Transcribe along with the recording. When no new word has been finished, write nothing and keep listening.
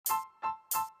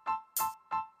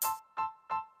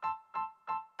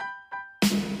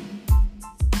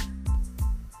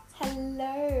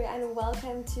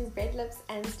welcome to Red Lips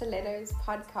and Stilettos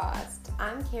podcast.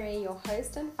 I'm Kerry, your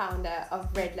host and founder of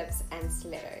Red Lips and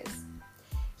Stilettos.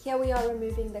 Here we are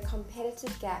removing the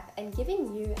competitive gap and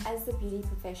giving you, as the beauty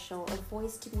professional, a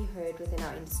voice to be heard within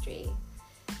our industry.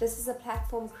 This is a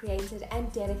platform created and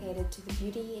dedicated to the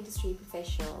beauty industry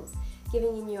professionals,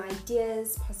 giving you new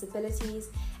ideas, possibilities,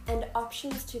 and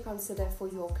options to consider for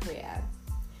your career.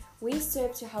 We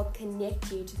serve to help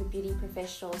connect you to the beauty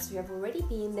professionals who have already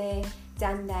been there,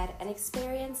 done that, and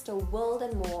experienced a world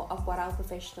and more of what our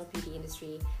professional beauty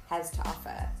industry has to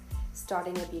offer.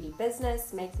 Starting a beauty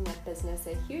business, making that business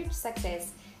a huge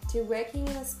success, to working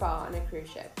in a spa on a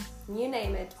cruise ship. You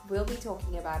name it, we'll be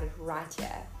talking about it right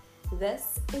here.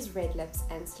 This is Red Lips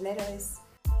and Stilettos.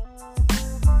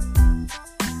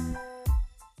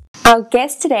 Our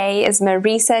guest today is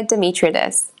Marisa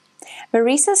Dimitridis.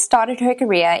 Marisa started her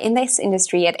career in this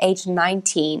industry at age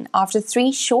 19. After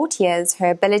 3 short years, her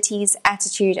abilities,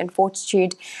 attitude, and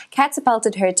fortitude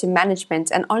catapulted her to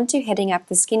management and onto heading up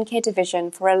the skincare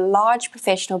division for a large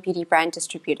professional beauty brand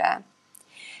distributor.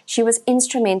 She was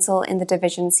instrumental in the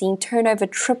division, seeing turnover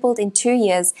tripled in 2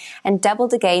 years and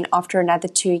doubled again after another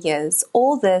 2 years.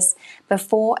 All this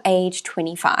before age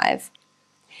 25.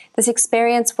 This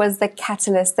experience was the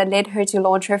catalyst that led her to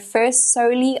launch her first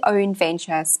solely owned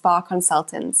venture, Spa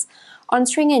Consultants,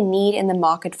 answering a need in the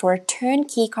market for a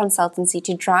turnkey consultancy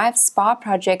to drive spa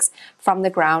projects from the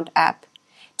ground up.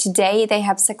 Today, they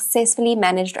have successfully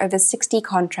managed over 60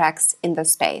 contracts in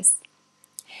this space.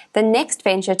 The next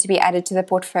venture to be added to the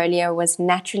portfolio was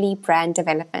Naturally Brand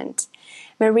Development.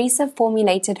 Marisa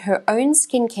formulated her own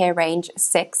skincare range,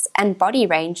 Six, and body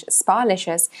range,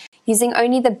 Sparlicious, using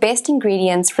only the best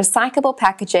ingredients, recyclable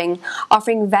packaging,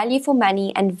 offering value for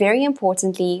money, and very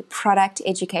importantly, product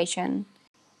education.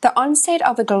 The onset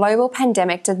of a global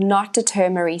pandemic did not deter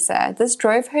Marisa. This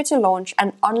drove her to launch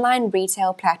an online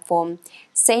retail platform,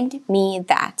 Send Me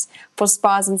That, for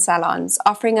spas and salons,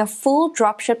 offering a full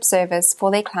dropship service for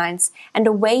their clients and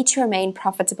a way to remain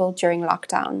profitable during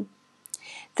lockdown.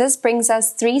 This brings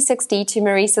us 360 to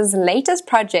Marisa's latest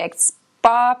project.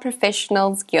 Spa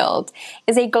Professionals Guild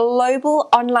is a global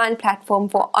online platform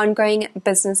for ongoing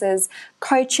businesses,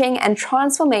 coaching, and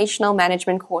transformational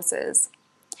management courses.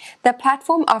 The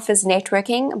platform offers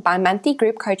networking, bi-monthly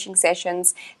group coaching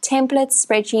sessions, templates,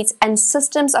 spreadsheets, and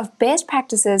systems of best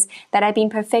practices that have been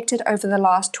perfected over the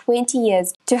last 20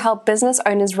 years to help business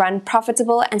owners run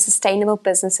profitable and sustainable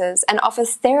businesses, and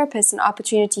offers therapists an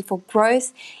opportunity for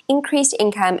growth, increased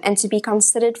income, and to be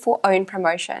considered for own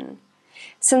promotion.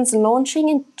 Since launching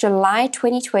in July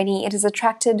 2020, it has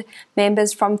attracted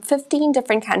members from 15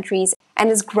 different countries and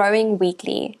is growing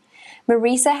weekly.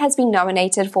 Marisa has been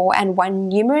nominated for and won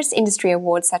numerous industry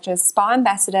awards such as Spa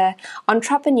Ambassador,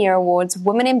 Entrepreneur Awards,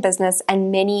 Women in Business,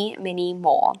 and many, many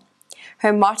more.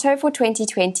 Her motto for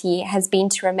 2020 has been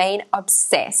to remain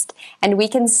obsessed, and we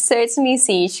can certainly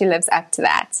see she lives up to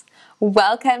that.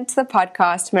 Welcome to the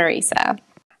podcast, Marisa.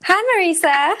 Hi,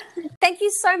 Marisa. Thank you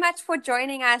so much for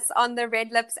joining us on the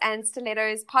Red Lips and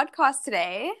Stilettos podcast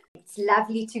today. It's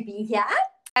lovely to be here.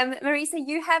 Marisa,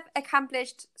 you have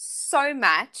accomplished so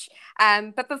much,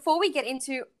 but before we get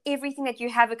into everything that you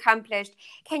have accomplished,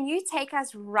 can you take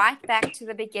us right back to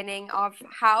the beginning of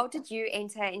how did you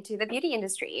enter into the beauty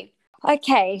industry?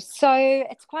 Okay, so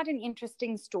it's quite an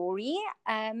interesting story.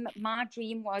 My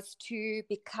dream was to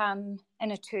become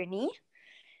an attorney.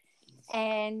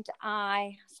 And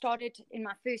I started in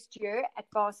my first year at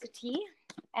varsity,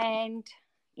 and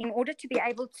in order to be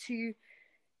able to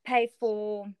pay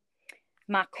for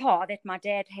my car that my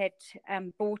dad had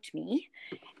bought me,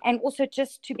 and also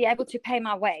just to be able to pay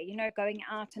my way, going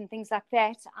out and things like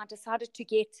that, I decided to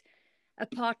get a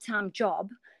part-time job,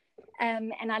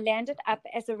 and I landed up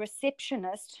as a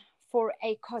receptionist for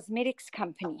a cosmetics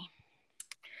company.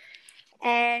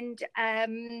 And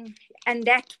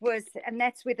that's where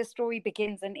the story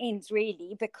begins and ends,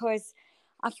 really, because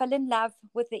I fell in love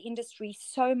with the industry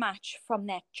so much from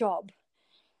that job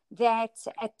that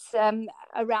at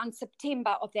around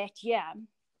September of that year,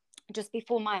 just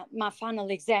before my final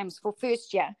exams for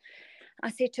first year, I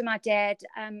said to my dad,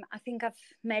 I think I've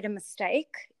made a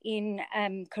mistake in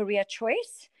career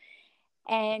choice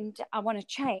and I want to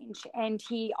change. And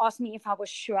he asked me if I was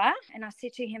sure, and I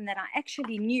said to him that I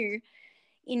actually knew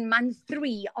in month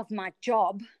 3 of my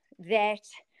job that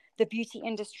the beauty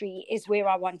industry is where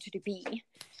I wanted to be.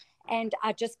 And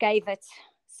I just gave it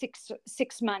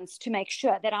six months to make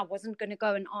sure that I wasn't going to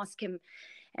go and ask him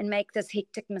and make this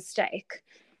hectic mistake.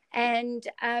 And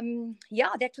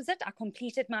that was it. I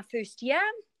completed my first year,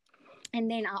 and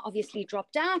then I obviously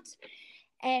dropped out.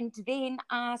 And then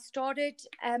I started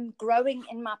growing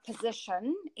in my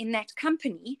position in that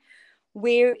company,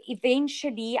 where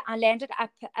eventually I landed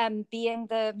up being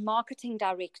the marketing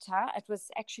director. It was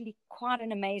actually quite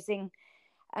an amazing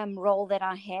role that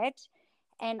I had.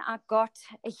 And I got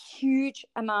a huge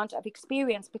amount of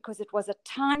experience because it was a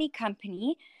tiny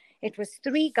company. It was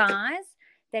 3 guys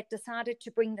that decided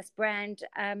to bring this brand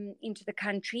into the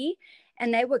country,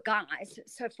 and they were guys.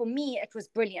 So for me, it was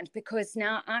brilliant because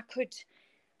now I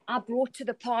brought to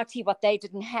the party what they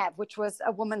didn't have, which was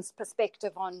a woman's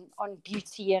perspective on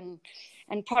beauty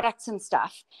and products and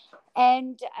stuff.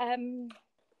 And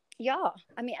yeah,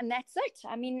 I mean, and that's it.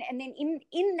 I mean, and then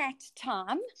in that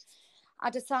time, I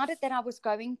decided that I was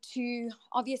going to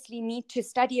obviously need to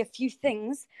study a few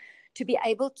things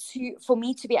for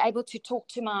me to be able to talk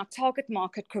to my target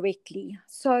market correctly.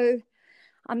 So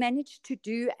I managed to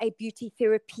do a beauty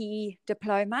therapy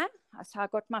diploma. So I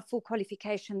got my full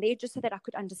qualification there just so that I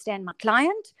could understand my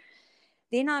client.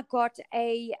 Then I got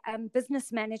a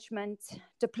business management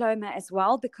diploma as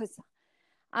well, because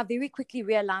I very quickly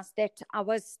realized that I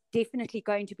was definitely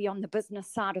going to be on the business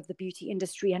side of the beauty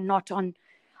industry and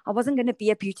I wasn't going to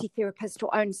be a beauty therapist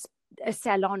or own a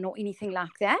salon or anything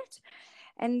like that.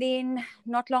 And then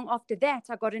not long after that,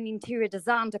 I got an interior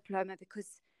design diploma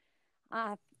because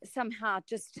I somehow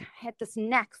just had this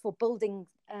knack for building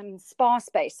spa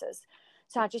spaces.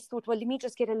 So I just thought, well, let me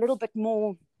just get a little bit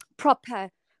more proper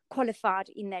qualified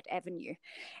in that avenue.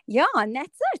 Yeah, and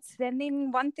that's it. And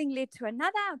then one thing led to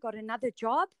another. I got another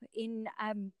job in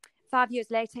 5 years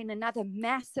later in another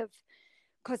massive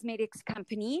cosmetics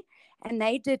company, and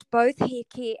they did both hair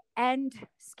care and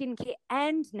skincare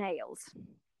and nails.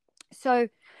 So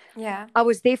Yeah, I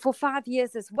was there for 5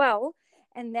 years as well,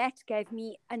 and that gave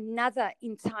me another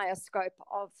entire scope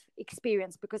of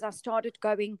experience because I started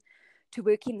going to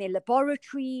work in their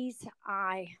laboratories.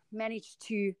 I managed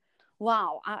to,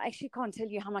 wow, I actually can't tell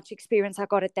you how much experience I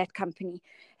got at that company.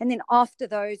 And then after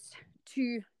those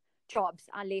 2 jobs,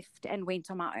 I left and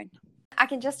went on my own. I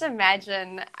can just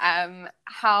imagine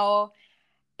how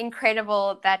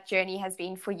incredible that journey has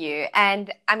been for you.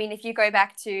 And I mean, if you go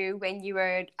back to when you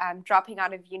were dropping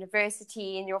out of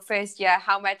university in your first year,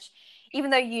 how much, even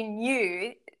though you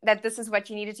knew that this is what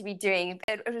you needed to be doing,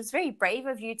 it was very brave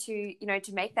of you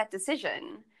to make that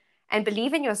decision and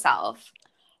believe in yourself.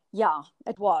 Yeah,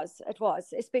 it was,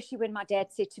 especially when my dad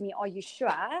said to me, "Are you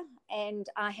sure?" And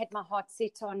I had my heart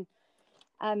set on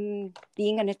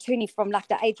being an attorney from like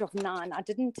the age of 9.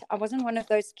 I wasn't one of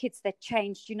those kids that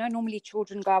changed. Normally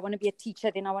children go, I want to be a teacher,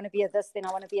 then I want to be a this, then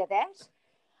I want to be a that.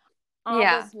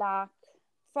 I was like,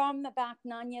 from about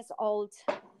 9 years old,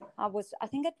 I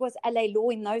think it was LA Law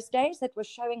in those days that was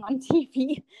showing on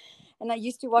TV. And I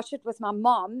used to watch it with my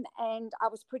mom, and I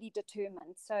was pretty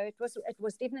determined. So it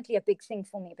was definitely a big thing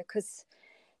for me because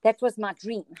that was my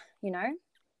dream,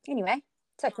 Anyway,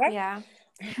 it's okay. Yeah.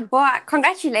 Well,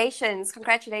 congratulations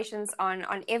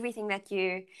on everything that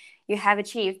you have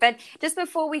achieved. But just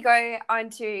before we go on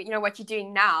to what you're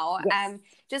doing now, yes.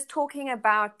 Just talking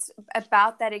about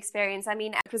that experience. I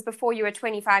mean, it was before you were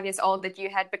 25 years old that you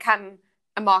had become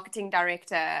a marketing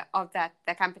director of that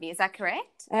company. Is that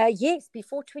correct? Yes,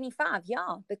 before 25,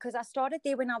 yeah, because I started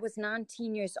there when I was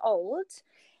 19 years old.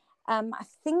 I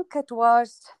think it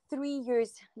was 3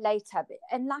 years later.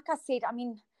 And like I said, I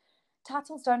mean,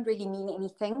 titles don't really mean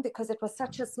anything because it was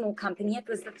such a small company. It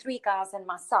was the 3 guys and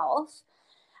myself.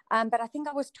 But I think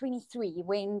I was 23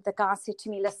 when the guy said to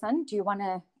me, "Listen, do you want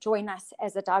to join us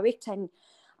as a director?" And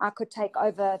I could take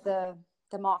over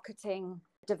the marketing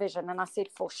division. And I said,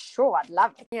 for sure, I'd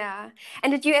love it. Yeah.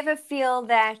 And did you ever feel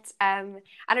that,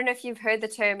 I don't know if you've heard the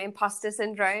term imposter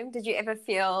syndrome. Did you ever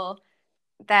feel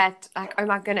that, like, oh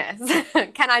my goodness,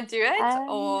 can I do it?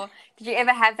 Or did you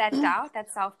ever have that doubt,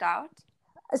 that self-doubt?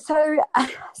 So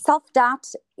self-doubt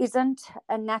isn't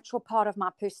a natural part of my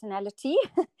personality.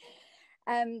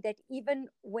 That even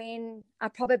when I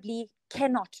probably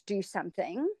cannot do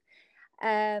something,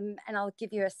 and I'll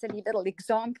give you a silly little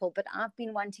example, but I've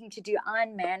been wanting to do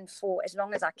Ironman for as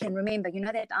long as I can remember. You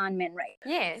know that Ironman race?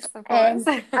 Yes, of course.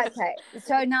 Okay,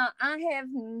 so now I have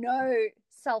no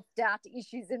self-doubt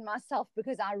issues in myself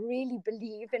because I really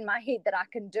believe in my head that I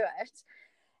can do it.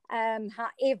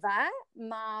 However,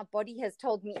 my body has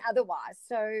told me otherwise.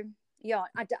 So yeah,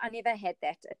 I never had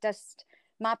that.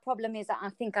 My problem is I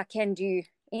think I can do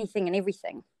anything and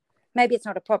everything. Maybe it's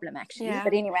not a problem actually,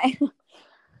 but anyway.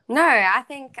 No, I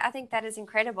think that is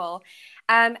incredible.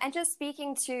 And just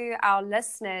speaking to our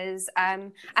listeners,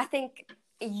 I think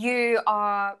you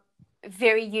are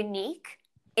very unique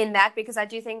in that, because I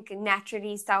do think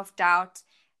naturally self-doubt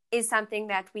is something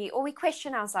that we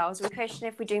question ourselves. We question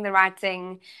if we're doing the right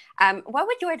thing. What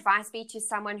would your advice be to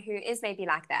someone who is maybe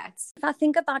like that? If I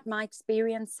think about my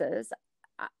experiences,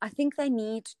 I think they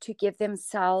need to give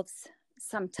themselves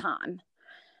some time.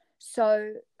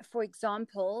 So, for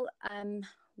example,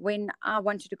 when I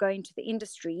wanted to go into the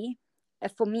industry,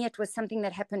 for me, it was something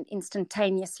that happened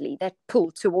instantaneously, that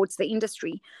pull towards the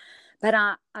industry. But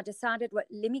I decided, well,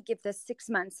 let me give this 6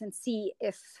 months and see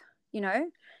if,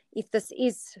 if this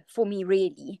is for me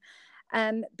really.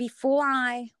 Before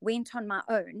I went on my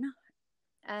own,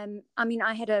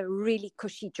 I had a really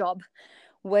cushy job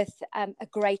with a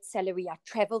great salary. I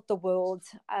traveled the world.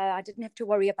 I didn't have to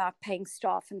worry about paying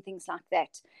staff and things like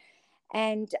that.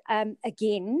 And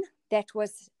again, that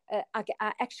was,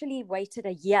 I actually waited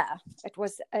a year. It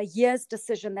was a year's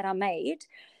decision that I made.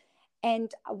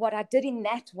 And what I did in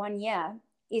that 1 year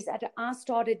is that I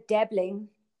started dabbling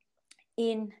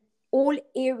in all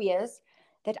areas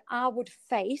that I would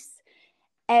face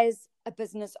as a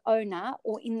business owner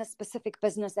or in the specific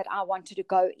business that I wanted to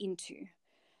go into.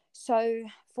 So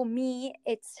for me,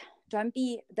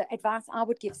 the advice I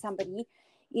would give somebody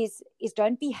is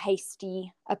don't be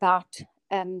hasty about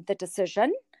the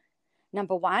decision,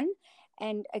 number one,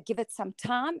 and give it some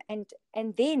time,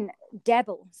 and then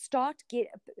dabble,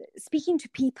 speaking to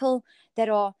people that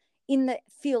are in the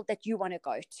field that you want to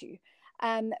go to.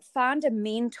 Find a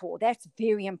mentor. That's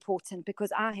very important,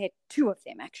 because I had 2 of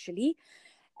them actually.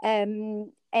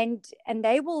 And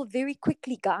they will very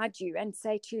quickly guide you and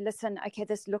say to you, listen, okay,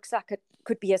 this looks like it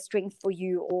could be a strength for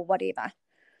you or whatever.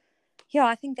 Yeah,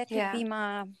 I think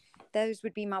those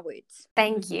would be my words.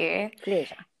 Thank you.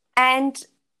 Pleasure. And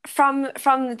from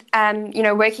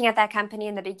working at that company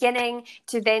in the beginning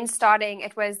to then starting,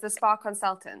 it was the Spa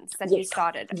Consultants that you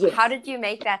started. Yes. How did you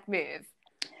make that move?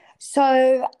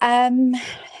 So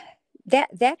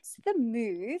that's the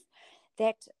move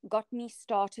that got me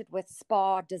started with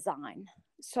spa design.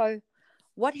 So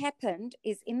what happened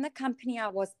is, in the company I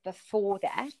was before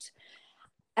that,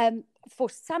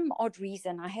 for some odd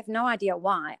reason, I have no idea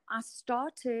why, I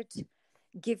started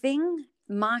giving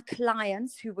my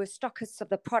clients, who were stockists of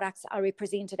the products I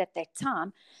represented at that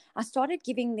time, I started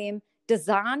giving them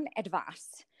design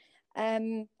advice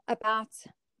about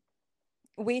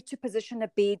where to position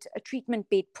a treatment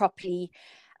bed properly,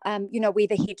 where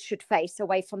the head should face,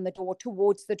 away from the door,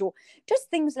 towards the door, just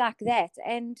things like that.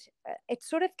 And it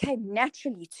sort of came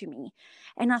naturally to me.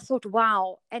 And I thought,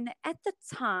 wow. And at the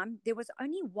time, there was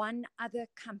only one other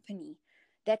company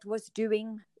that was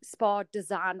doing spa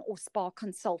design or spa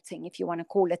consulting, if you want to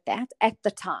call it that, at the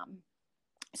time.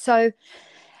 So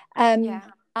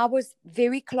I was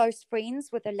very close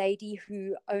friends with a lady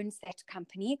who owns that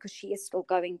company, because she is still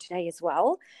going today as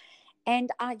well. And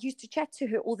I used to chat to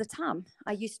her all the time.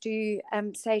 I used to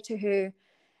say to her,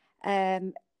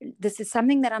 this is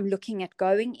something that I'm looking at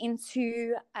going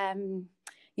into.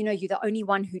 You're the only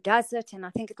one who does it. And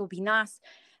I think it'll be nice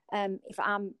if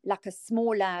I'm like a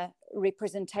smaller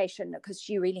representation, because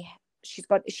she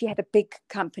had a big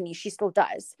company. She still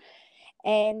does.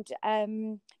 And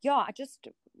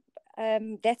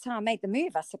that's how I made the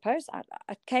move, I suppose.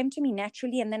 It came to me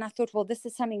naturally. And then I thought, well, this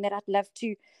is something that I'd love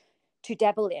to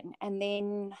dabble in. And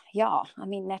then,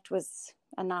 that was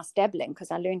a nice dabbling,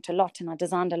 because I learned a lot and I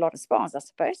designed a lot of spas, I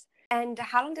suppose. And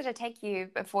how long did it take you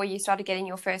before you started getting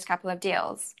your first couple of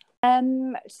deals?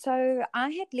 So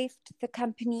I had left the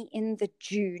company in the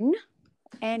June,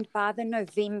 and by the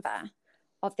November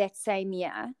of that same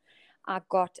year, I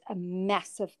got a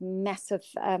massive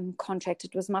contract.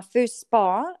 It was my first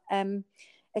spa.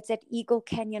 It's at Eagle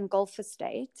Canyon Golf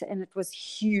Estate, and it was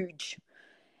huge.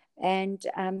 And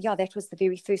that was the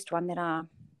very first one that I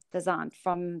designed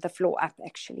from the floor up,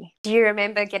 actually. Do you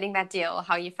remember getting that deal,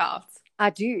 how you felt?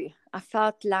 I do. I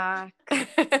felt like,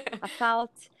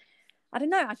 I don't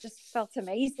know, I just felt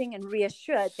amazing and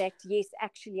reassured that, yes,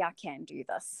 actually I can do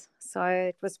this. So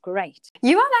it was great.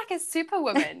 You are like a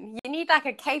superwoman. You need like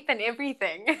a cape and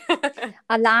everything.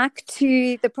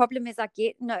 The problem is I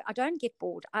don't get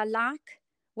bored.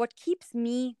 What keeps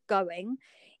me going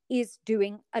is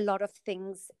doing a lot of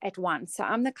things at once. So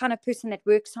I'm the kind of person that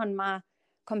works on my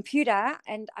computer,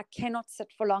 and I cannot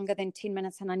sit for longer than 10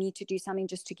 minutes, and I need to do something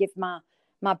just to give my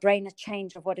brain a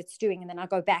change of what it's doing, and then I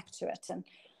go back to it. And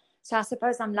so I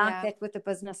suppose I'm like that with the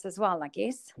business as well, I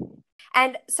guess.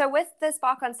 And so with the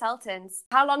Spa Consultants,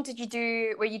 how long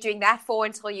were you doing that for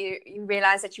until you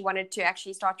realized that you wanted to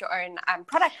actually start your own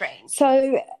product range?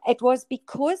 So it was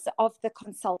because of the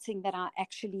consulting that I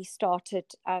actually started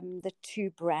the 2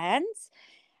 brands.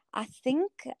 I think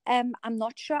I'm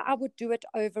not sure I would do it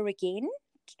over again.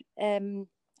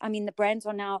 The brands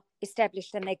are now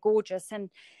established and they're gorgeous,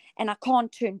 and I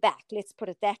can't turn back, let's put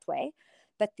it that way.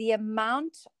 But the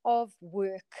amount of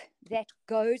work that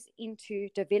goes into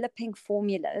developing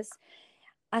formulas,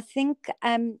 I think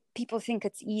people think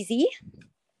it's easy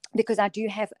because I do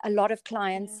have a lot of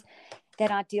clients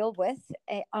that I deal with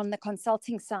on the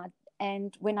consulting side.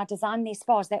 And when I design their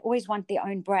spas, they always want their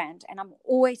own brand. And I'm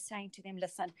always saying to them,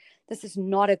 listen, this is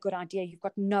not a good idea. You've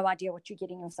got no idea what you're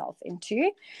getting yourself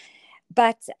into.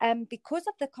 But because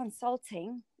of the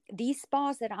consulting, these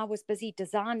spas that I was busy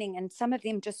designing, and some of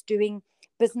them just doing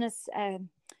business, I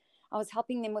was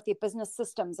helping them with their business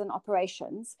systems and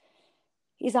operations,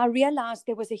 is I realized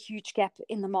there was a huge gap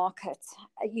in the market.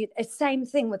 It's same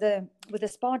thing with a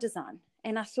spa design.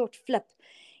 And I thought, flip,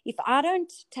 if I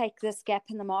don't take this gap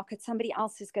in the market, somebody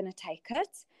else is going to take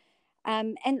it.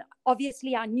 And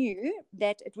obviously I knew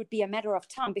that it would be a matter of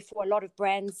time before a lot of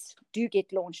brands do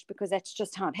get launched, because that's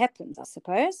just how it happens, I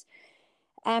suppose.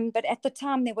 But at the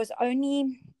time, there was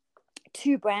only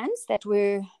 2 brands that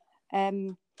were,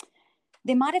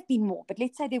 there might have been more, but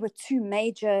let's say there were 2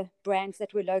 major brands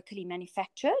that were locally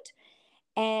manufactured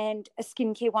and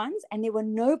skincare ones. And there were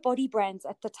no body brands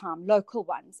at the time, local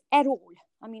ones at all.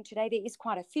 I mean, today there is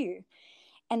quite a few.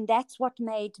 And that's what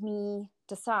made me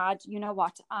decide, you know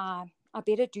what, I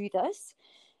better do this.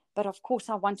 But of course,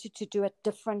 I wanted to do it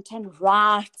different and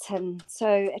right. And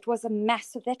so that was a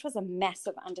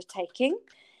massive undertaking.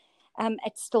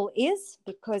 It still is,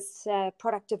 because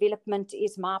product development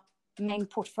is my main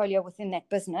portfolio within that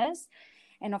business.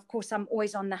 And of course, I'm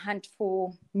always on the hunt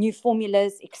for new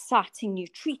formulas, exciting new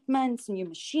treatments, new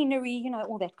machinery, you know,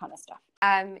 all that kind of stuff.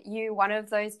 You're one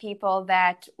of those people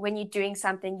that when you're doing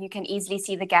something, you can easily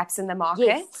see the gaps in the market.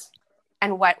 Yes.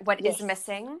 And what is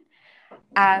missing.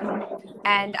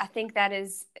 And I think that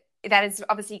is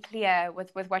obviously clear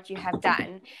with what you have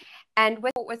done. And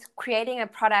with creating a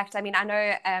product, I mean, I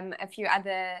know a few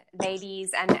other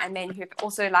ladies and men who've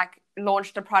also like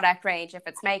launched a product range, if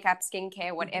it's makeup,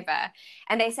 skincare, whatever.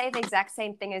 And they say the exact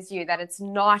same thing as you, that it's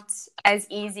not as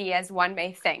easy as one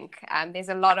may think. There's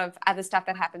a lot of other stuff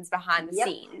that happens behind the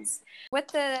scenes. With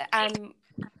the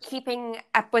keeping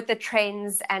up with the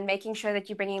trends and making sure that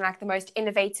you're bringing like the most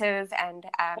innovative and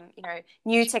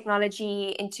new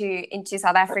technology into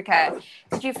South Africa,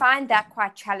 did you find that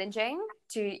quite challenging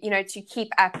to keep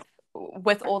up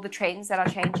with all the trends that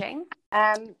are changing?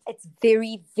 It's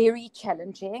very, very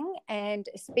challenging, and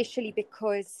especially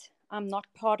because I'm not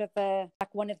part of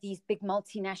one of these big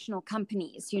multinational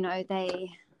companies. You know,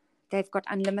 they've got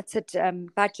unlimited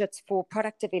budgets for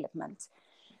product development.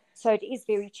 So it is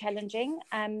very challenging.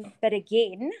 But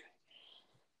again,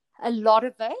 a lot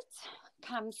of it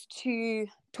comes to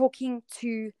talking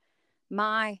to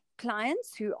my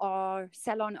clients who are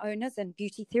salon owners and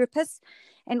beauty therapists,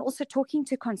 and also talking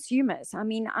to consumers. I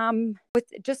mean,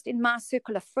 just in my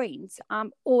circle of friends,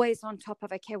 I'm always on top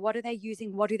of, okay, what are they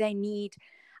using? What do they need?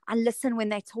 I listen when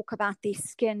they talk about their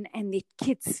skin and their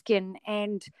kids' skin.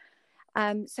 And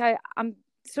so I'm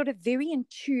sort of very in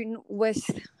tune with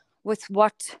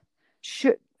what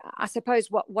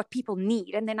what people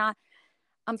need. And then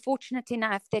I'm fortunate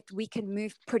enough that we can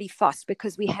move pretty fast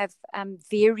because we have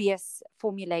various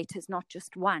formulators, not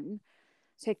just one.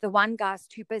 So if the one guy's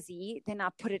too busy, then I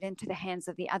put it into the hands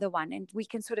of the other one, and we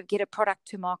can sort of get a product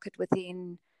to market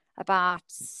within about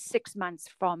 6 months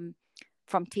from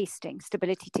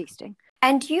stability testing.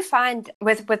 And do you find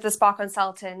with the Spa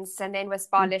Consultants, and then with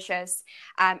Sparlicious,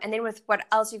 and then with what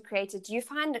else you've created, do you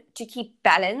find to keep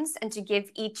balance and to give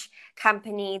each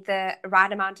company the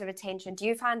right amount of attention? Do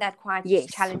you find that quite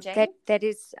challenging? That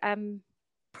is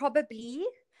probably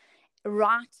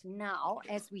right now,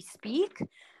 as we speak,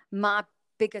 my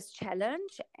biggest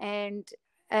challenge, and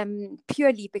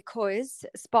purely because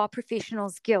Spa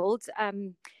Professionals Guild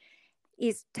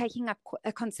is taking up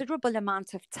a considerable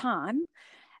amount of time.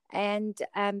 And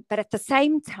but at the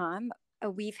same time,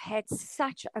 we've had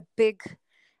such a big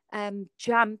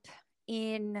jump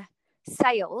in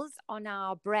sales on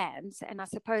our brands. And I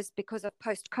suppose because of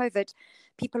post-COVID,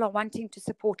 people are wanting to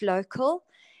support local,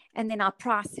 and then our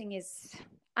pricing is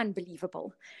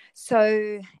unbelievable.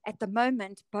 So at the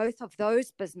moment, both of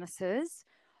those businesses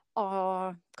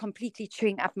are completely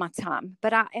chewing up my time.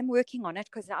 But I am working on it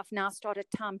because I've now started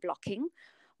time blocking,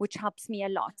 which helps me a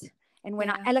lot. And when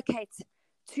I allocate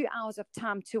 2 hours of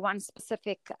time to one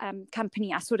specific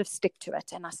company, I sort of stick to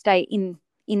it and I stay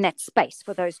in that space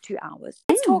for those 2 hours.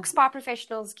 Let's talk Spa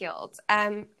Professionals Guild.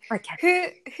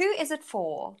 Okay. Who is it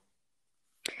for?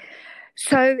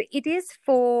 So it is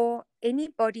for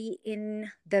anybody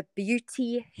in the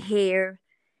beauty, hair,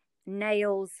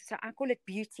 nails. So I call it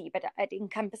beauty, but it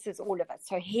encompasses all of it.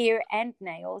 So hair and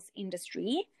nails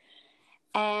industry,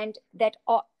 and that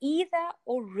are either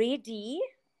already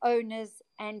owners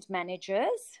and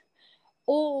managers,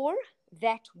 or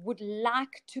that would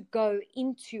like to go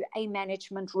into a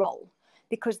management role.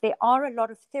 because there are a lot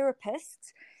of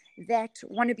therapists that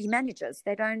want to be managers.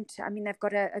 They don't, I mean, they've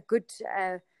got a good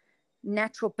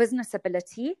natural business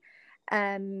ability,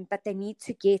 but they need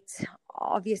to get,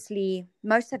 obviously,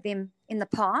 most of them in the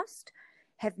past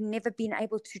have never been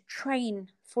able to train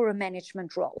for a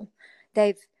management role.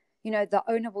 They've, the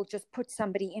owner will just put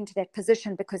somebody into that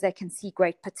position because they can see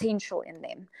great potential in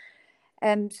them.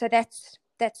 So that's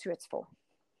who it's for.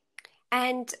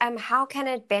 And how can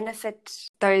it benefit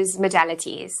those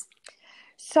modalities?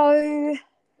 So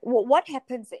what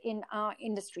happens in our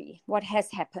industry, what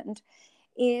has happened,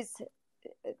 is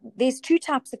there's two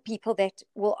types of people that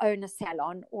will own a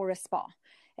salon or a spa.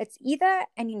 It's either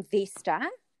an investor,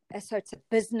 so it's a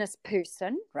business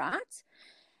person, right?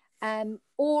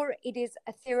 Or it is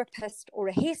a therapist or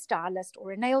a hairstylist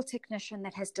or a nail technician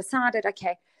that has decided,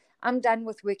 okay, I'm done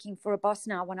with working for a boss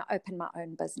now, I want to open my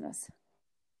own business.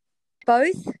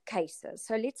 Both cases,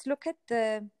 so let's look at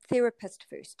the therapist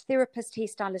first. Therapist,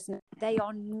 hairstylist, they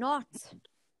are not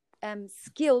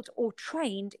skilled or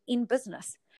trained in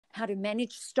business, how to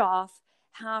manage staff,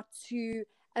 how to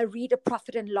read a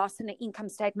profit and loss and an income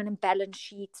statement and balance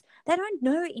sheets. They don't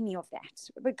know any of that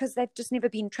because they've just never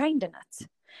been trained in it.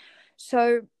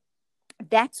 So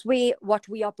that's where what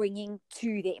we are bringing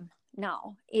to them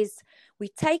now is we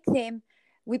take them,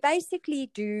 we basically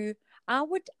do, I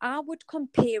would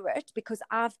compare it, because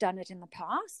I've done it in the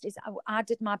past, is I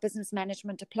did my business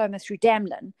management diploma through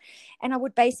Damlin, and I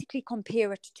would basically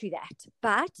compare it to that.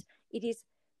 But it is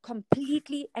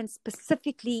completely and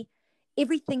specifically,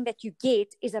 everything that you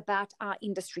get is about our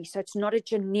industry. So it's not a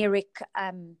generic,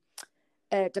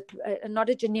 not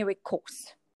a generic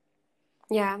course.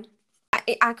 Yeah,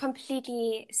 I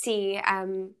completely see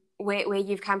where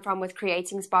you've come from with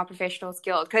creating Spa Professionals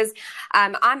Guild, because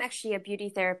I'm actually a beauty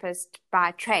therapist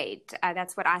by trade.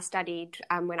 That's what I studied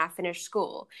when I finished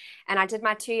school, and I did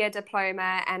my 2-year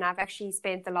diploma, and I've actually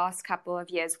spent the last couple of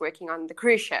years working on the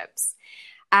cruise ships.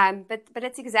 But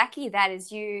it's exactly that,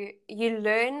 is you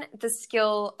learn the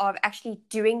skill of actually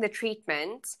doing the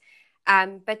treatment,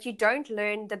 but you don't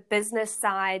learn the business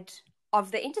side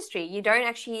of the industry. You don't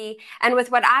actually, and with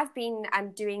what I've been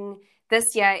doing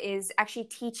this year is actually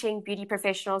teaching beauty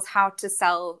professionals how to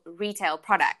sell retail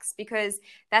products, because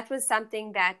that was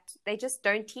something that they just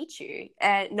don't teach you.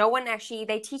 No one actually,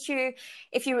 they teach you,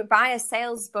 if you buy a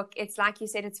sales book, it's like you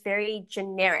said, it's very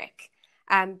generic.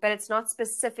 But it's not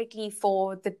specifically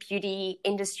for the beauty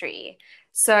industry.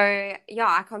 So, yeah,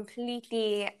 I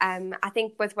completely, I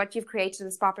think with what you've created,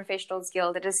 the Spa Professionals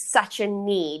Guild, it is such a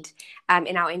need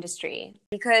in our industry,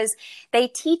 because they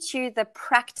teach you the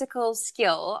practical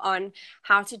skill on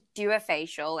how to do a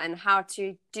facial and how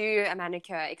to do a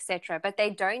manicure, etc. But they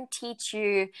don't teach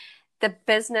you the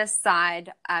business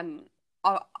side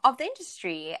of the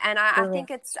industry. And I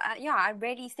think it's, I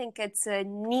really think it's a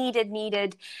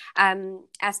needed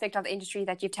aspect of the industry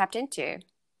that you've tapped into.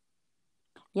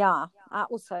 Yeah,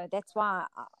 that's why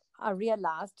I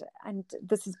realized, and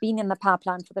this has been in the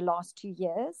pipeline for the last 2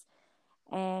 years.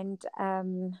 And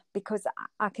because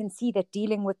I can see that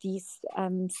dealing with these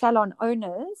salon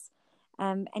owners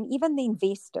and even the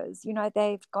investors,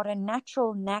 they've got a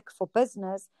natural knack for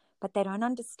business, but they don't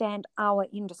understand our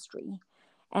industry.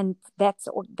 And that's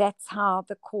how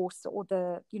the course or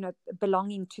the,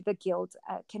 belonging to the guild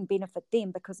can benefit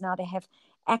them, because now they have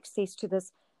access to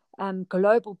this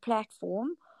global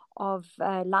platform of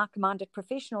like-minded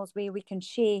professionals where we can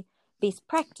share best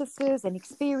practices and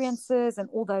experiences and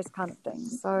all those kind of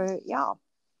things. So, yeah.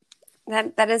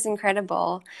 That is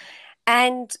incredible.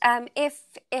 And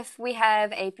if we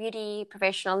have a beauty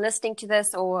professional listening to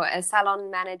this, or a salon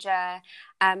manager,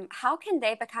 how can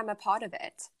they become a part of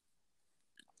it?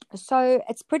 So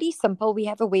it's pretty simple. We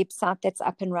have a website that's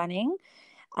up and running.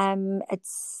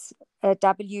 It's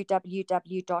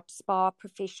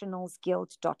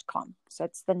www.spaprofessionalsguild.com. So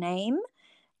it's the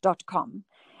name.com.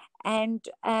 And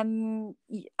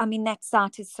that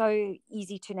site is so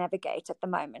easy to navigate at the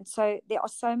moment. So there are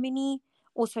so many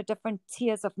also different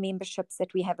tiers of memberships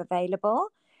that we have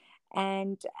available.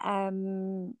 And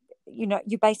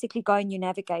you basically go and you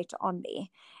navigate on there,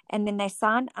 and then they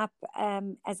sign up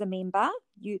as a member.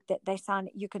 You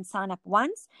can sign up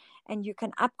once, and you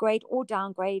can upgrade or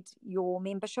downgrade your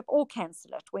membership or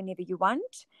cancel it whenever you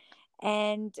want.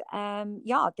 And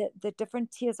the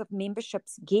different tiers of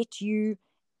memberships get you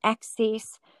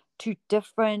access to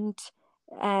different,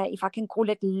 if I can call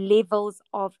it, levels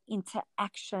of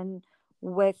interaction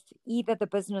with either the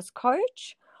business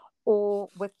coach, or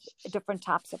with different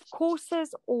types of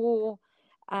courses, or,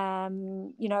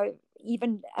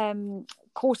 even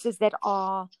courses that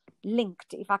are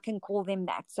linked, if I can call them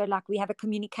that. So like we have a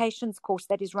communications course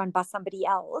that is run by somebody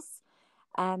else,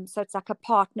 So it's like a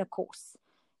partner course.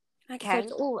 Okay.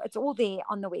 So it's all there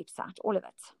on the website, all of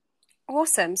it.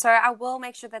 Awesome. So I will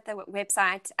make sure that the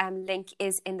website link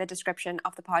is in the description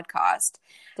of the podcast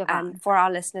for our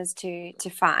listeners to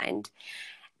find.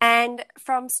 And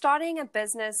from starting a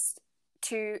business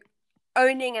to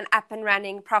owning an up and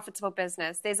running profitable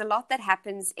business, there's a lot that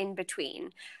happens in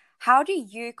between. How do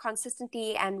you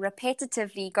consistently and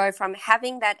repetitively go from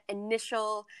having that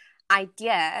initial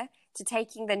idea to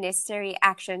taking the necessary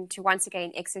action to once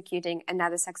again executing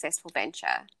another successful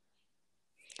venture?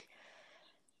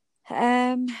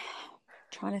 Trying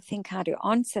to think how to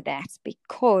answer that,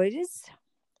 because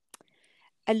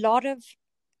a lot of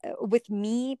with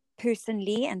me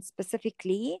personally and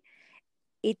specifically,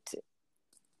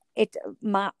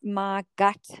 my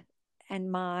gut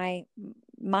and my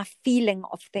feeling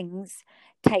of things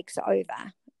takes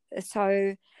over.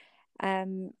 So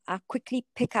I quickly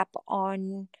pick up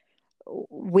on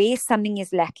where something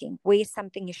is lacking, where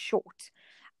something is short.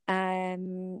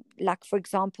 Like, for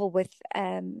example, with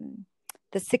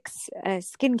the Six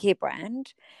skincare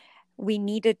brand, we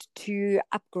needed to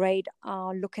upgrade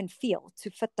our look and feel to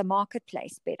fit the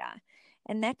marketplace better.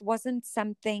 And that wasn't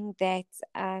something that,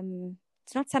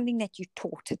 it's not something that you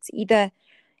taught. It's either,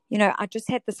 I just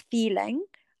had this feeling.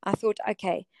 I thought,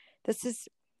 okay, this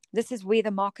is where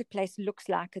the marketplace looks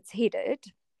like it's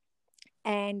headed.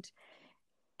 And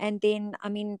then, I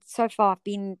mean, so far I've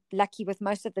been lucky with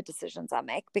most of the decisions I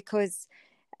make, because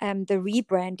the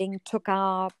rebranding took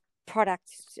our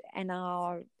products and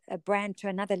our brand to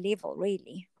another level,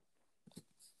 really.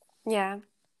 Yeah.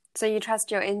 So you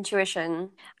trust your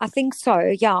intuition? I think so,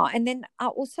 yeah. And then I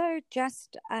also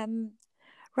just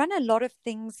run a lot of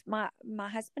things. My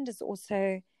husband is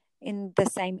also in the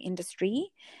same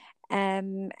industry,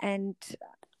 and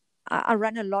I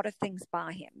run a lot of things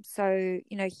by him. So,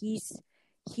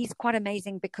 he's quite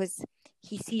amazing, because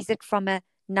he sees it from a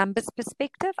numbers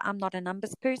perspective. I'm not a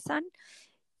numbers person.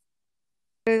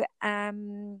 So,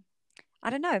 I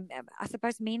don't know. I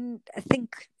suppose men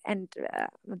think, and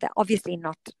they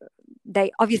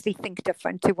obviously think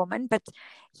different to women, but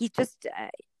he just,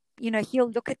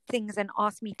 he'll look at things and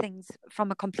ask me things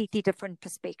from a completely different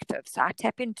perspective. So I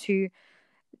tap into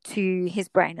his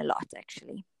brain a lot,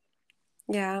 actually.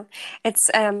 Yeah, it's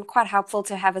quite helpful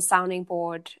to have a sounding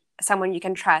board, someone you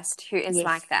can trust who is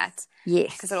like that.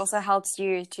 Yes. Because it also helps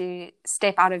you to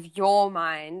step out of your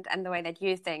mind and the way that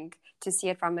you think to see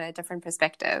it from a different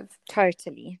perspective.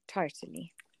 Totally.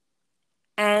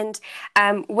 And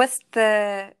with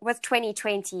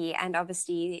 2020 and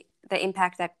obviously the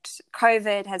impact that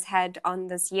COVID has had on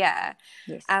this year,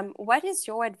 yes. What is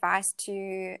your advice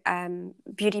to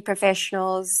beauty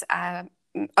professionals,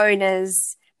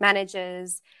 owners,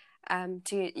 managers,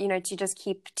 to just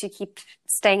keep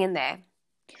staying in there?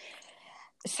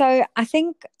 So I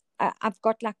think I've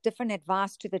got like different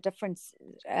advice to the different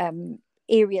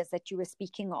areas that you were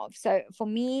speaking of. So for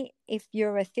me, if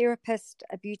you're a therapist,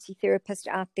 a beauty therapist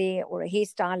out there, or a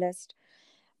hairstylist,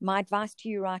 my advice to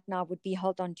you right now would be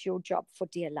hold on to your job for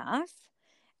dear life,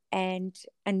 and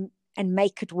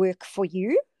make it work for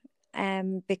you.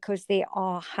 Because there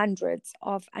are hundreds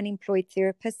of unemployed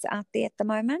therapists out there at the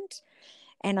moment.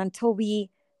 And until we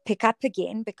pick up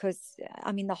again, because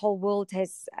I mean, the whole world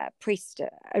has pressed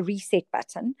a reset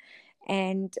button,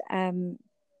 and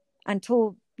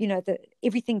until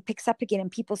everything picks up again and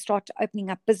people start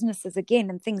opening up businesses again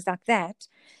and things like that,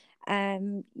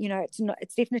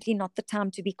 it's definitely not the time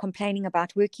to be complaining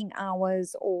about working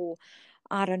hours, or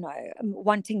I don't know,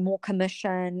 wanting more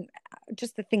commission,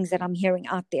 just the things that I'm hearing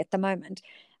out there at the moment.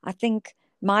 I think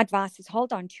my advice is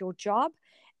hold on to your job,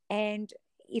 and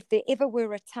if there ever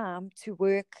were a time to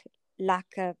work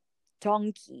like a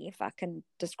donkey, if I can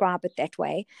describe it that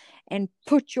way, and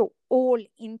put your all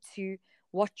into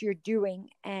what you're doing,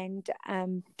 and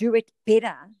do it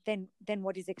better than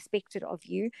what is expected of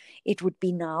you, it would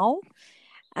be now.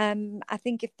 I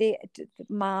think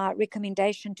my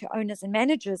recommendation to owners and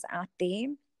managers out there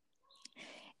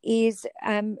is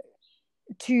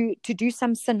to do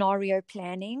some scenario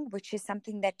planning, which is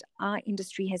something that our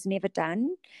industry has never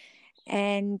done.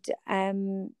 And I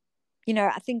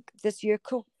think this year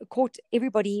caught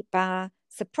everybody by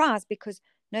surprise, because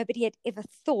nobody had ever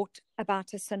thought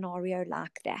about a scenario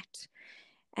like that.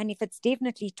 And if it's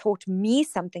definitely taught me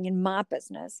something in my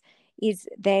business, is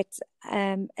that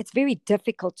it's very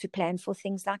difficult to plan for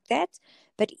things like that.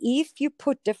 But if you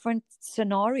put different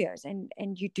scenarios,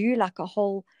 and you do like a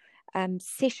whole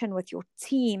session with your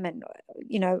team, and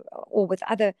or with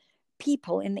other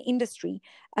people in the industry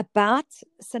about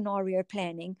scenario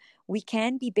planning, we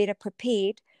can be better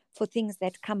prepared for things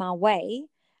that come our way,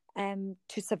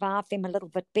 to survive them a little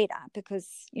bit better, because,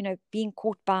 being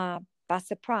caught by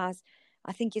surprise,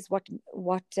 I think, is what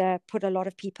put a lot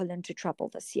of people into trouble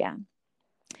this year.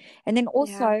 And then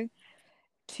also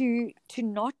to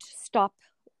not stop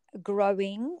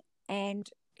growing and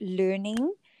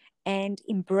learning and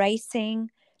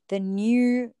embracing the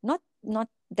new, not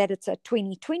that it's a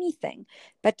 2020 thing,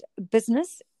 but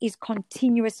business is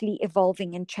continuously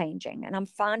evolving and changing. And I'm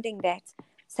finding that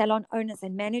salon owners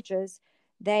and managers,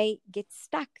 they get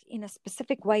stuck in a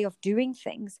specific way of doing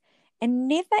things, and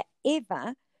never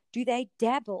ever do they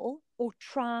dabble or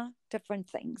try different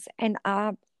things. And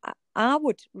I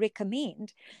would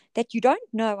recommend that you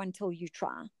don't know until you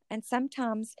try. And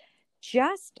sometimes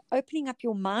just opening up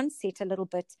your mindset a little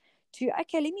bit to,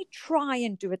 okay, let me try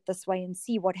and do it this way and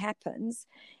see what happens,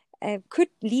 could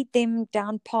lead them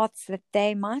down paths that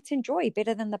they might enjoy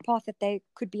better than the path that they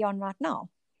could be on right now.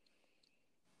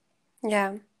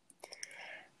 Yeah.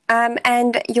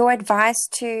 And your advice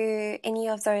to any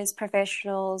of those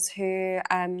professionals who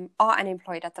are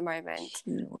unemployed at the moment,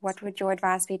 what would your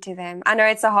advice be to them? I know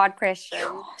it's a hard question.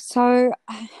 So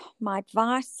my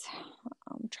advice,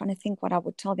 I'm trying to think what I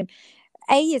would tell them.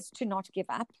 A is to not give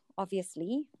up,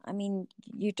 obviously. I mean,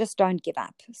 you just don't give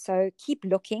up. So keep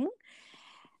looking.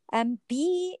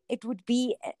 B,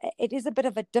 it is a bit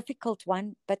of a difficult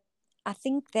one, but I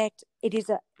think that it is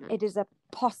a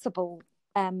possible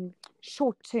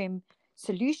short-term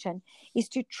solution, is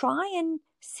to try and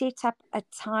set up a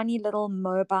tiny little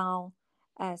mobile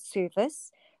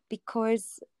service,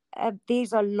 because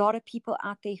there's a lot of people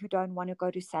out there who don't want to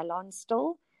go to salons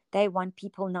still. They want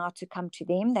people now to come to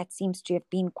them. That seems to have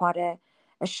been quite a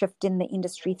shift in the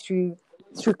industry through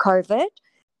COVID.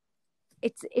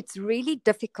 It's really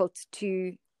difficult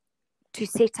to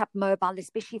set up mobile,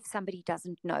 especially if somebody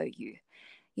doesn't know you.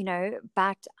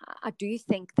 But I do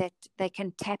think that they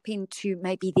can tap into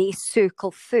maybe their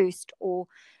circle first, or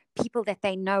people that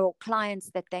they know, or clients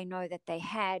that they know that they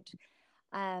had,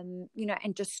 and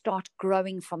just start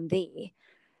growing from there.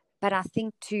 But I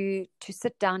think to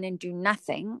sit down and do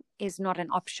nothing is not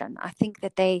an option. I think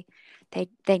that they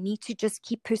need to just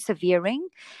keep persevering,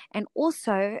 and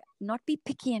also not be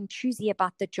picky and choosy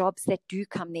about the jobs that do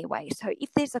come their way. So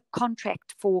if there's a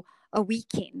contract for a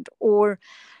weekend, or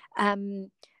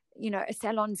a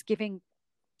salon's giving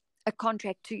a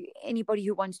contract to anybody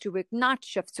who wants to work night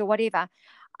shifts or whatever,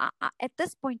 at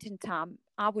this point in time,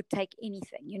 I would take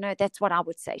anything. That's what I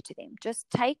would say to them. Just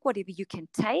take whatever you can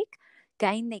take,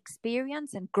 gain the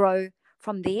experience, and grow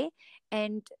from there.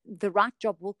 And the right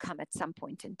job will come at some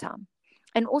point in time.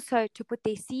 And also to put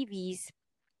their CVs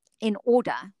in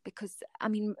order, because, I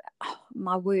mean,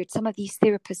 my word, some of these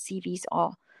therapist CVs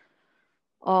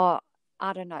are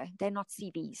I don't know, they're not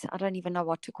CVs. I don't even know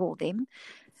what to call them.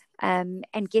 And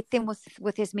get them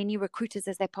with as many recruiters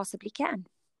as they possibly can.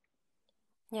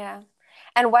 Yeah.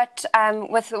 And what,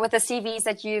 with the CVs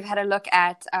that you've had a look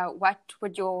at, what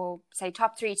would your, say,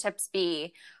 top 3 tips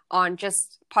be on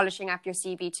just polishing up your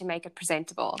CV to make it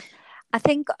presentable? I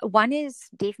think one is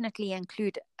definitely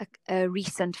include a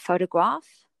recent photograph,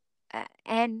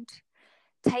 and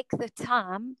take the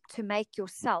time to make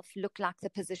yourself look like the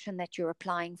position that you're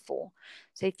applying for.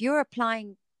 So if you're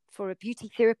applying for a beauty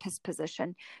therapist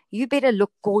position, you better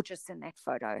look gorgeous in that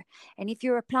photo. And if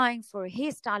you're applying for a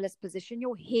hairstylist position,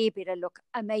 your hair better look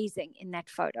amazing in that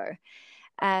photo.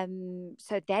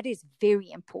 So that is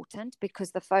very important,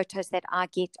 because the photos that I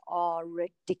get are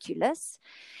ridiculous.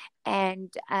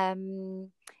 And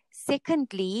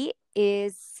secondly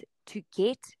is to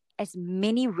get as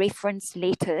many reference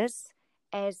letters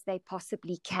as they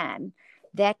possibly can.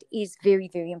 That is very,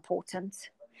 very important,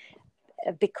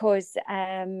 because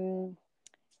I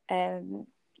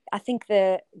think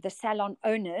the salon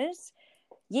owners,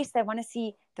 yes, they want to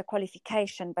see the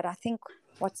qualification, but I think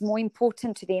what's more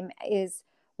important to them is,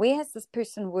 where has this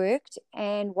person worked,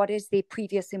 and what is their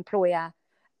previous employer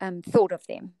thought of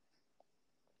them?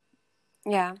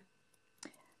 Yeah.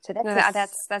 So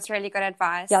that's really good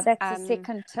advice. Yeah, that's the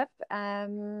second tip.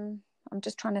 I'm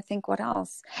just trying to think what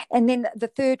else. And then the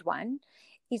third one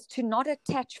is to not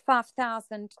attach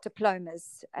 5,000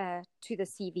 diplomas to the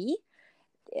CV.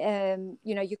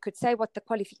 You could say what the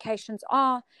qualifications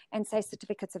are and say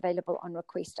certificates available on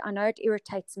request. I know it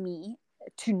irritates me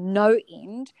to no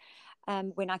end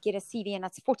when I get a CV and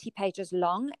it's 40 pages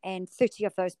long and 30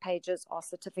 of those pages are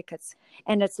certificates.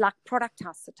 And it's like product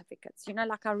house certificates,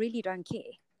 like I really don't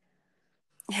care.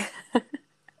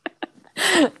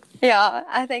 Yeah,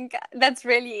 I think that's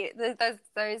really,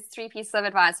 those 3 pieces of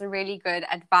advice are really good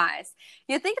advice.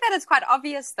 You think that it's quite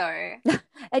obvious, though.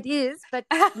 It is, but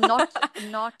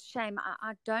not shame.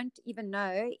 I don't even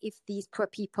know if these poor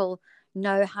people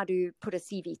know how to put a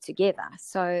CV together.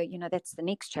 So, that's the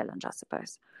next challenge, I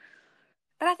suppose.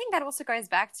 But I think that also goes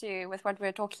back to with what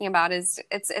we're talking about is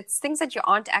it's things that you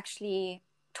aren't actually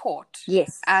taught.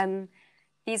 Yes.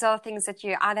 These are things that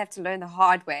you either have to learn the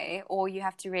hard way, or you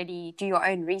have to really do your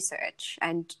own research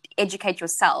and educate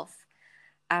yourself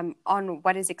on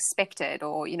what is expected,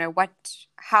 or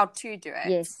how to do it.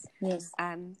 Yes.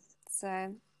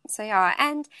 So yeah.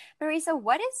 And Marisa,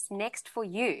 what is next for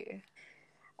you?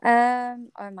 Oh,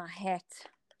 my hat.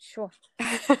 Sure.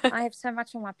 I have so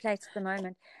much on my plate at the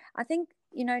moment. I think,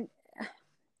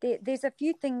 there's a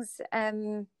few things.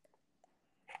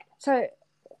 So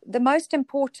the most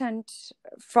important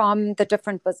from the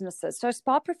different businesses. So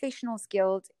Spa Professionals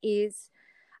Guild is,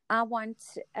 I want,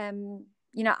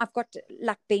 I've got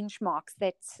like benchmarks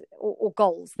or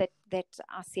goals that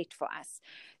are set for us.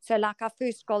 So like our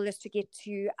first goal is to get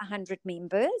to 100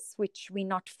 members, which we're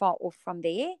not far off from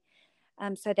there.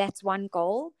 So that's one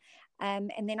goal.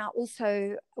 And then I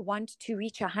also want to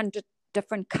reach 100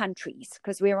 different countries,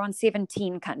 because we're on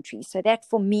 17 countries. So that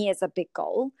for me is a big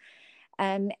goal.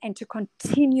 And to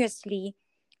continuously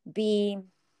be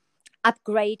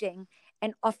upgrading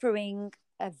and offering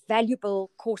a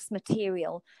valuable course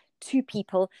material to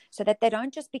people, so that they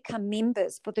don't just become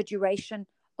members for the duration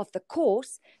of the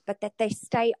course, but that they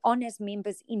stay on as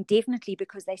members indefinitely,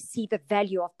 because they see the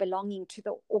value of belonging to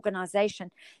the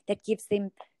organization that gives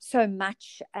them so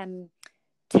much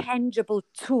tangible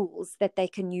tools that they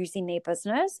can use in their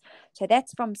business. So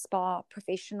that's from Spa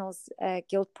Professionals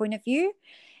Guild point of view.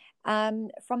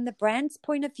 From the brand's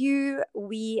point of view,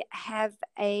 we have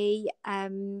a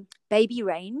baby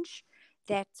range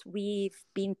that we've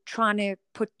been trying to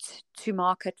put to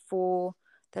market for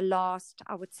the last,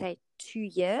 I would say, 2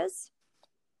 years.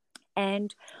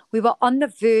 And we were on the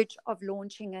verge of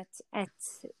launching it at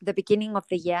the beginning of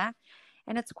the year.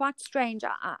 And it's quite strange.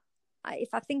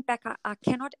 If I think back, I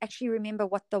cannot actually remember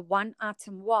what the one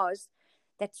item was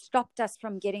that stopped us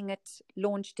from getting it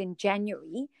launched in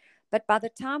January. But by the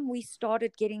time we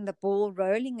started getting the ball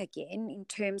rolling again in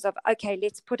terms of, okay,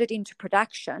 let's put it into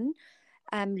production,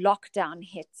 lockdown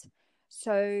hit.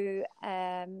 So,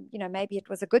 maybe it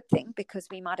was a good thing, because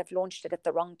we might have launched it at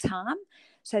the wrong time.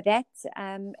 So that's,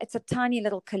 it's a tiny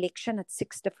little collection. It's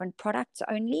 6 different products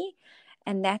only.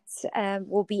 And that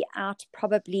will be out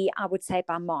probably, I would say,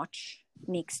 by March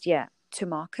next year to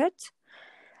market.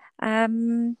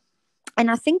 And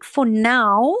I think for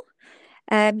now,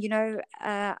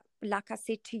 like I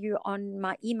said to you on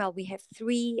my email, we have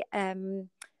 3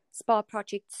 spa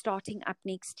projects starting up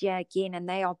next year again, and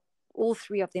all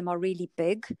 3 of them are really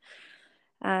big.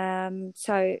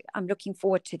 So I'm looking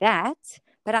forward to that.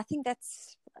 But I think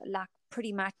that's like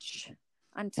pretty much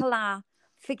until I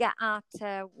figure out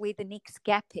where the next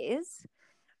gap is.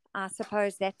 I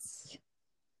suppose that's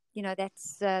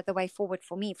the way forward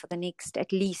for me for the next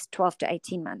at least 12 to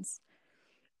 18 months.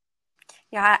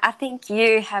 Yeah, I think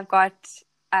you have got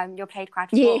your plate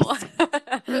quite full.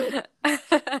 Yes.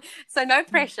 So no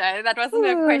pressure. That wasn't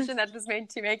a question that was meant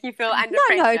to make you feel under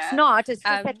pressure. No, it's not. It's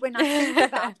just that when I think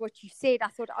about what you said, I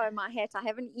thought, oh, my hat, I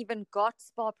haven't even got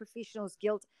Spa Professionals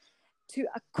Guild to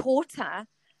a quarter.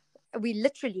 We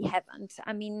literally haven't.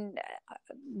 I mean,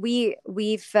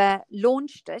 we've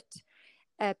launched it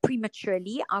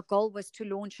prematurely. Our goal was to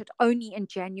launch it only in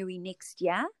January next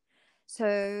year.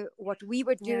 So what we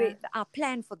would do, our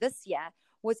plan for this year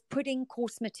was putting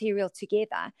course material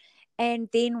together. And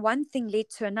then one thing led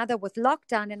to another with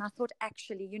lockdown. And I thought,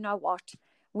 actually, you know what?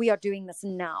 We are doing this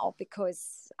now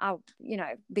because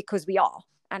we are.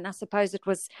 And I suppose it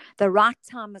was the right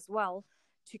time as well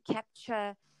to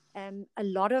capture a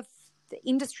lot of the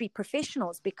industry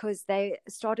professionals, because they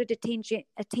started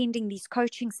attending these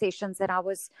coaching sessions that I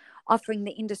was offering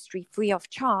the industry free of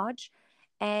charge.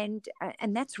 And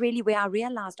that's really where I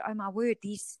realized, oh my word,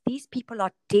 these people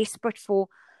are desperate for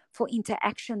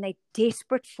interaction. They're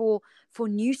desperate for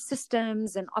new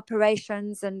systems and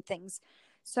operations and things.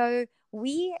 So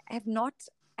we have not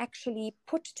actually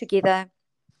put together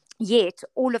yet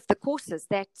all of the courses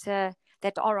that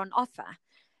are on offer.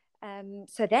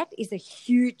 So that is a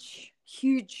huge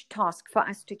task for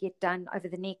us to get done over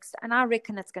the next, and I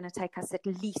reckon it's going to take us at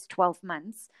least 12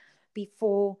 months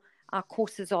before our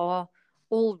courses are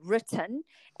all written.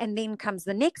 And then comes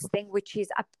the next thing, which is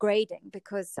upgrading,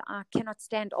 because I cannot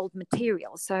stand old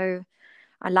material. So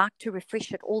I like to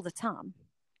refresh it all the time.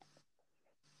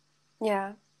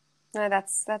 Yeah. No,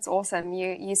 that's awesome.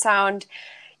 You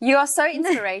are so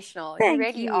inspirational. You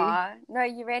really are. No,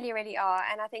 you really, really are.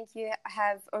 And I think you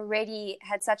have already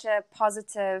had such a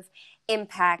positive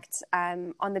impact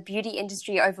on the beauty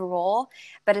industry overall,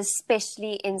 but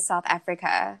especially in South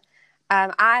Africa.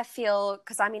 I feel,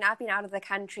 because I mean, I've been out of the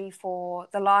country for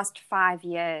the last 5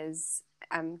 years,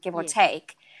 give or Yes.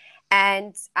 take,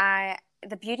 and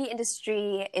the beauty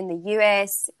industry in the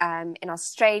US, in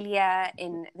Australia,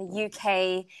 in the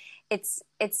UK, it's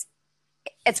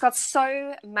got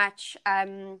so much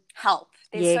help.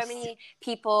 There's so Yes. many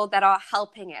people that are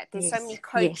helping it. There's so many Yes.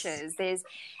 coaches.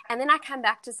 And then I come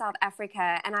back to South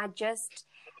Africa, and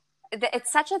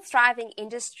it's such a thriving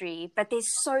industry, but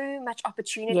there's so much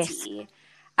opportunity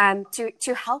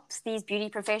to help these beauty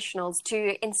professionals,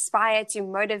 to inspire, to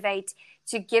motivate,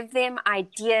 to give them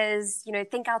ideas,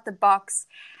 think out the box.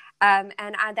 And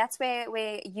that's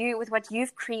where you, with what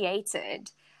you've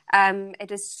created,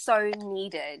 it is so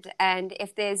needed. And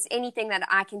if there's anything that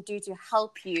I can do to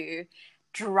help you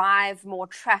drive more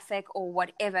traffic or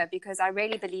whatever, because I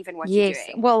really believe in what you're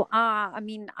doing. Well, I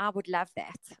mean, I would love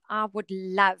that. I would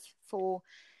love for,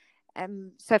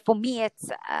 so for me,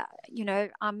 it's, I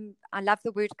love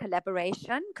the word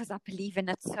collaboration because I believe in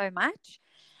it so much.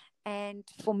 And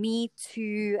for me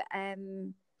to,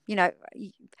 I'm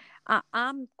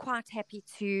quite happy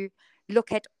to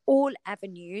look at all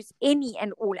avenues, any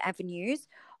and all avenues,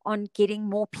 on getting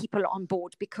more people on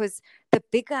board, because the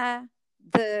bigger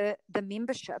the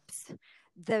memberships,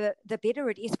 the better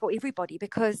it is for everybody.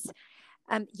 Because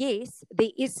yes, there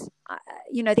is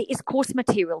course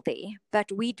material there,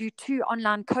 but we do 2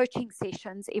 online coaching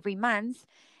sessions every month,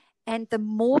 and the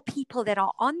more people that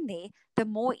are on there, the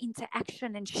more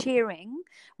interaction and sharing.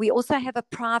 We also have a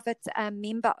private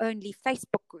member-only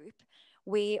Facebook group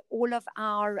where all of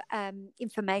our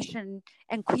information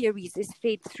and queries is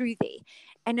fed through there.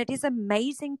 And it is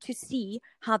amazing to see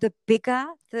how the bigger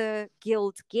the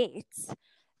guild gets,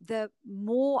 the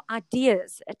more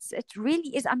ideas. It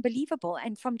really is unbelievable.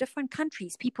 And from different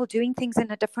countries, people doing things in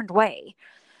a different way.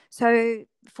 So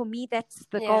for me, that's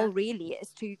the goal really, is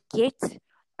to get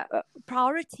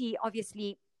priority,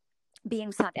 obviously,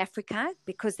 being South Africa,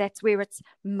 because that's where it's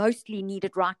mostly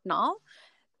needed right now.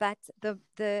 But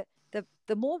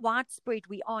the more widespread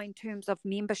we are in terms of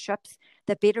memberships,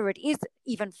 the better it is,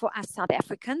 even for us South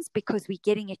Africans, because we're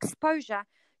getting exposure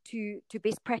to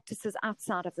best practices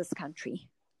outside of this country.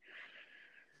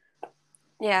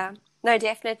 Yeah, no,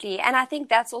 definitely. And I think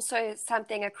that's also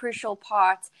something, a crucial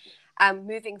part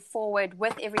moving forward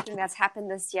with everything that's happened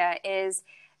this year, is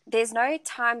there's no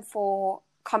time for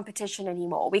competition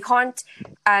anymore. We can't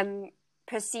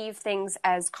perceive things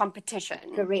as competition.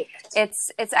 Correct.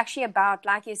 It's actually about,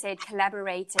 like you said,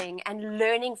 collaborating and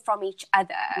learning from each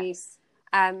other. Yes.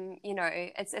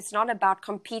 It's not about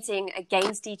competing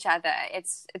against each other.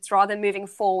 It's rather moving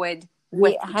forward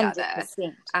with each 100%. other.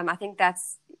 I think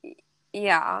that's,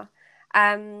 yeah.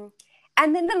 And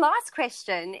then the last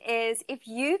question is, if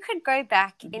you could go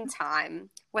back in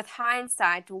time with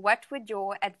hindsight, what would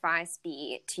your advice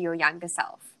be to your younger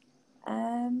self?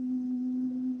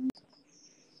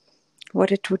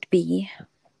 What it would be?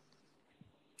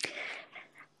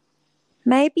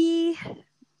 Maybe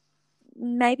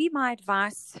my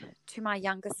advice to my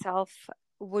younger self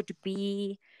would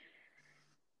be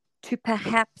to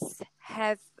perhaps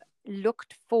have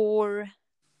looked for,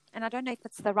 and I don't know if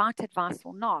it's the right advice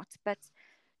or not, but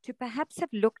to perhaps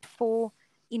have looked for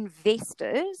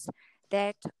investors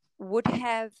that would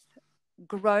have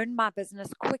grown my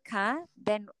business quicker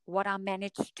than what I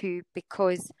managed to,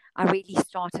 because I really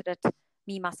started it,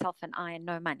 me, myself, and I, and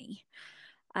no money.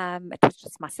 It was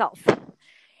just myself.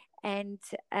 And,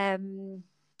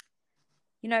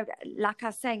 like I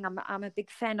was saying, I'm a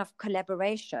big fan of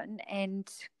collaboration, and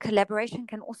collaboration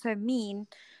can also mean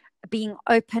being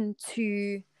open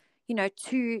to,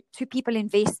 to people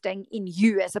investing in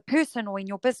you as a person or in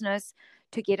your business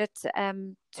to get it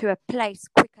to a place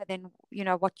quicker than,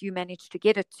 what you managed to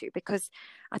get it to. Because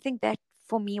I think that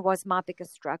for me was my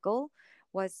biggest struggle,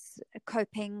 was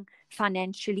coping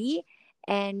financially.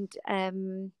 And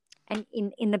in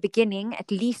the beginning,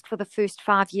 at least for the first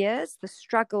 5 years, the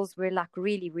struggles were like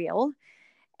really real.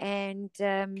 And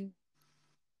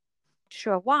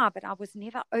sure why, but I was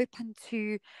never open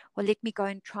to, well, let me go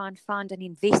and try and find an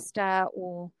investor.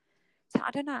 Or so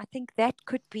I don't know. I think that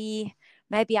could be,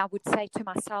 maybe I would say to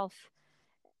myself,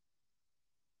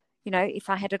 if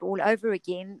I had it all over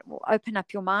again, well, open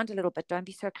up your mind a little bit. Don't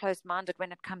be so closed-minded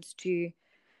when it comes to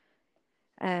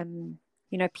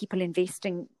people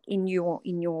investing in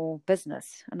your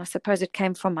business. And I suppose it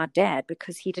came from my dad,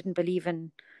 because he didn't believe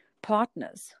in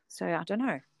partners. So I don't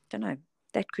know.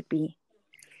 That could be.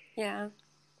 Yeah.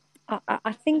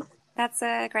 I think that's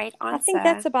a great answer. I think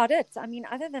that's about it. I mean,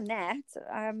 other than that,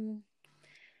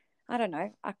 I don't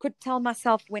know. I could tell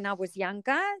myself when I was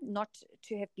younger not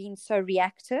to have been so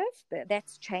reactive, but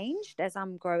that's changed as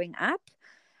I'm growing up.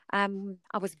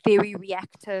 I was very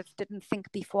reactive, didn't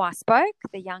think before I spoke,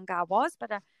 the younger I was,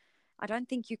 but I don't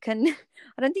think you can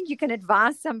I don't think you can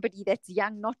advise somebody that's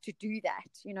young not to do that.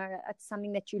 You know, it's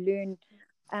something that you learn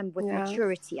with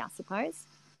maturity, I suppose.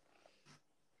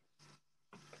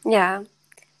 Yeah.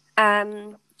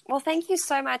 Well, thank you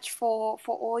so much for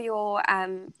all your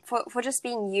for just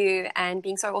being you and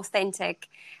being so authentic,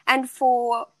 and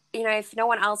for, you know, if no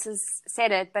one else has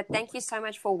said it, but thank you so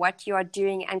much for what you are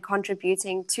doing and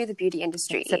contributing to the beauty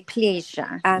industry. It's a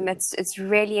pleasure. It's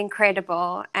really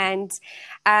incredible, and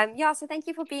so thank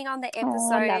you for being on the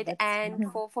episode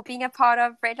and for being a part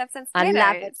of Red Lips and Stilettos.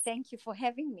 I love it. Thank you for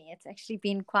having me. It's actually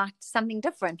been quite something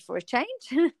different for a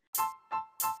change.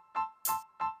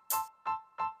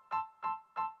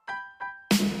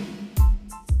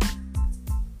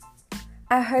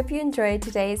 I hope you enjoyed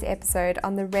today's episode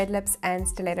on the Red Lips and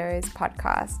Stilettos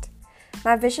podcast.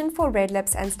 My vision for Red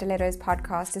Lips and Stilettos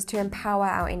podcast is to empower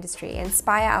our industry,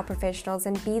 inspire our professionals,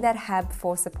 and be that hub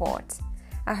for support.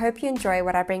 I hope you enjoy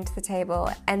what I bring to the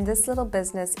table, and this little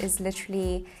business is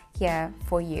literally here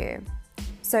for you.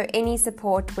 So any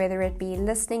support, whether it be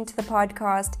listening to the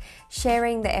podcast,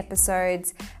 sharing the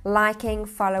episodes, liking,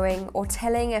 following, or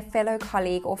telling a fellow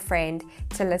colleague or friend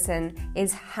to listen,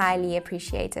 is highly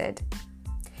appreciated.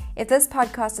 If this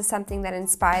podcast is something that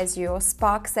inspires you or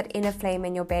sparks that inner flame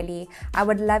in your belly, I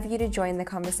would love you to join the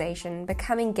conversation,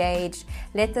 become engaged,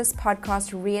 let this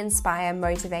podcast re-inspire,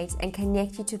 motivate, and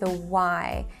connect you to the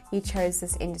why you chose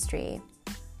this industry.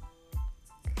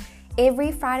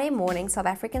 Every Friday morning, South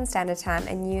African Standard Time,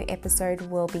 a new episode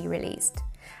will be released.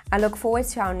 I look forward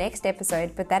to our next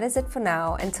episode, but that is it for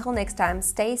now. Until next time,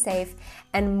 stay safe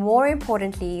and, more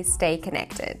importantly, stay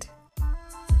connected.